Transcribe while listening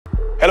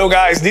Hello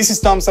guys, this is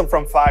Thompson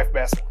from 5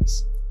 Best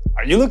Ones.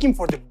 Are you looking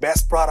for the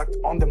best product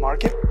on the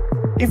market?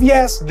 If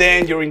yes,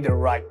 then you're in the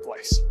right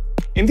place.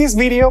 In this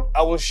video,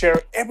 I will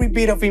share every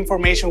bit of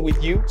information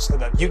with you so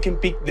that you can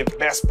pick the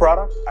best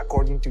product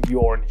according to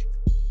your need.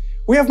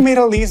 We have made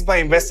a list by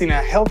investing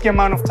a healthy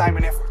amount of time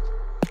and effort.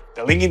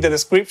 The link in the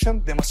description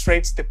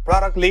demonstrates the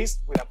product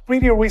list with a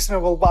pretty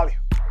reasonable value.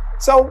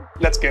 So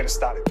let's get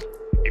started.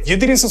 If you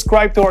didn't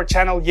subscribe to our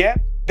channel yet,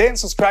 then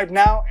subscribe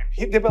now and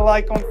hit the bell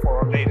icon for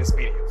our latest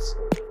videos.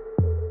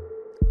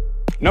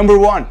 Number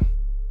 1.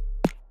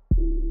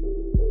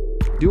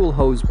 Dual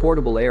hose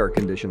portable air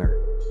conditioner.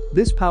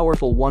 This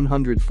powerful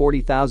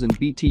 140,000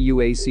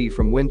 BTU AC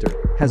from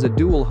Winter has a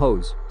dual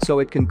hose, so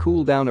it can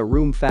cool down a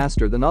room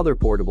faster than other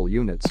portable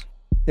units.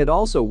 It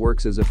also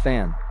works as a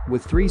fan,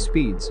 with 3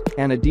 speeds,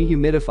 and a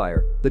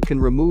dehumidifier that can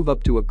remove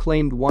up to a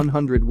claimed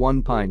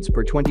 101 pints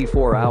per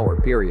 24-hour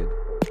period.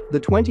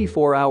 The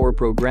 24-hour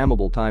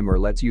programmable timer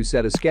lets you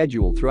set a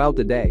schedule throughout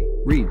the day,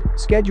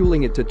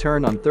 scheduling it to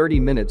turn on 30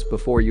 minutes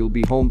before you'll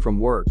be home from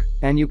work,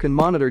 and you can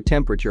monitor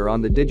temperature on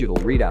the digital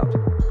readout.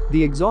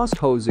 The exhaust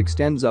hose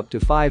extends up to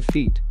 5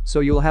 feet,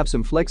 so you'll have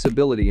some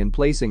flexibility in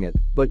placing it,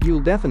 but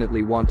you'll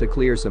definitely want to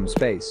clear some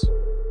space.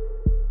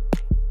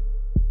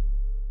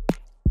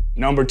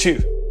 Number 2.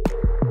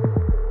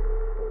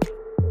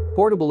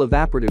 Portable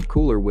evaporative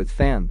cooler with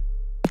fan.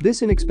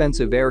 This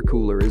inexpensive air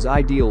cooler is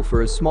ideal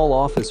for a small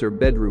office or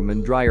bedroom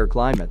in drier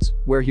climates,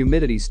 where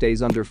humidity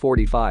stays under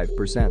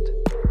 45%.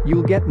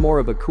 You'll get more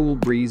of a cool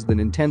breeze than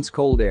intense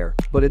cold air,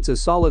 but it's a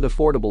solid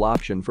affordable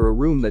option for a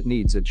room that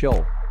needs a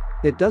chill.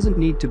 It doesn't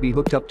need to be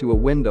hooked up to a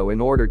window in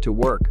order to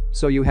work,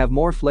 so you have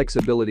more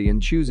flexibility in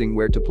choosing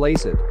where to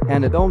place it,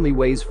 and it only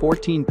weighs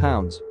 14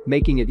 pounds,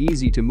 making it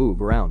easy to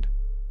move around.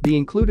 The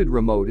included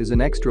remote is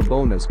an extra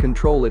bonus.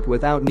 Control it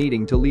without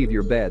needing to leave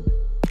your bed.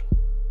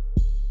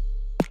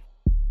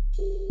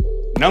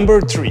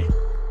 Number 3.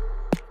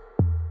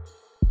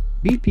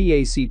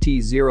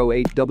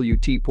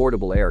 BPACT08WT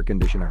portable air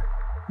conditioner.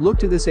 Look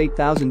to this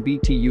 8,000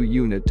 BTU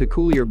unit to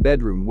cool your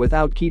bedroom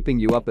without keeping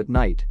you up at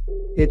night.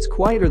 It's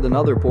quieter than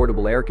other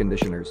portable air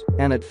conditioners,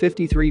 and at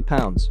 53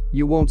 pounds,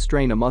 you won't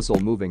strain a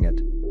muscle moving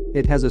it.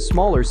 It has a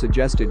smaller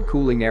suggested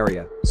cooling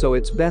area, so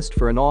it's best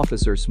for an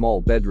office or small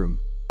bedroom.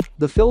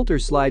 The filter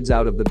slides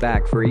out of the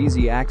back for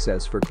easy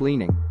access for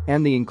cleaning,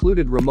 and the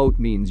included remote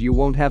means you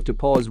won't have to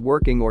pause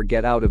working or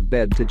get out of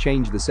bed to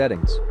change the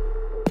settings.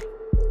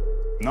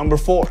 Number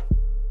 4.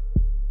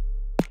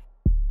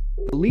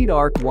 The Lead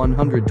Arc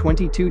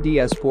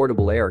 122DS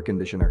portable air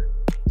conditioner.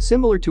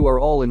 Similar to our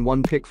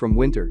all-in-one pick from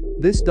Winter,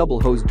 this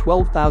double-hosed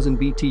 12,000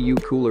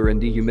 BTU cooler and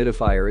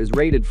dehumidifier is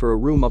rated for a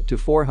room up to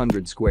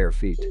 400 square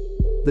feet.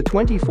 The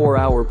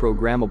 24-hour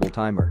programmable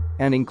timer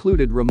and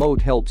included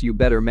remote helps you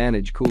better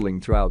manage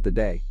cooling throughout the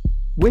day.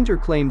 Winter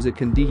claims it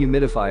can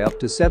dehumidify up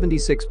to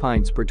 76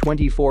 pints per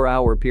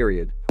 24-hour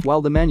period,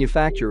 while the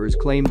manufacturer's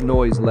claimed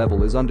noise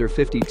level is under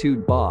 52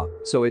 dB,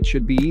 so it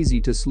should be easy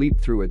to sleep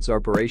through its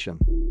operation.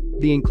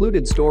 The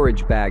included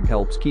storage bag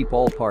helps keep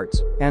all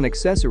parts and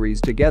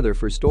accessories together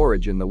for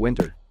storage in the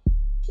winter.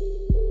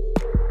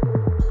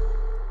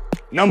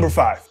 Number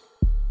 5.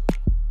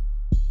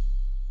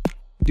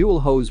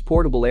 Dual hose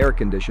portable air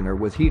conditioner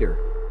with heater.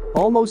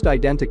 Almost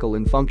identical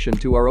in function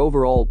to our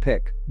overall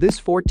pick, this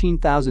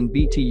 14,000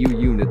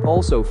 BTU unit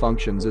also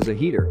functions as a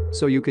heater,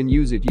 so you can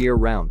use it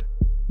year-round.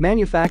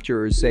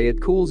 Manufacturers say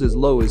it cools as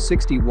low as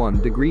 61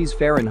 degrees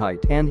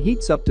Fahrenheit and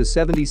heats up to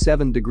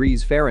 77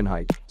 degrees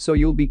Fahrenheit, so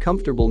you'll be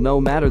comfortable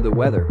no matter the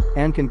weather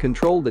and can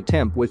control the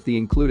temp with the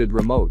included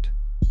remote.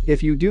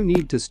 If you do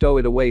need to stow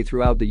it away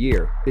throughout the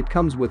year, it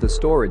comes with a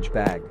storage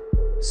bag.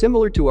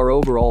 Similar to our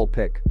overall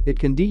pick, it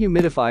can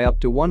dehumidify up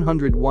to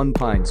 101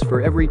 pints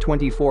for every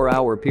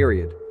 24-hour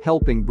period,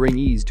 helping bring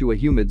ease to a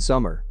humid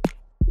summer.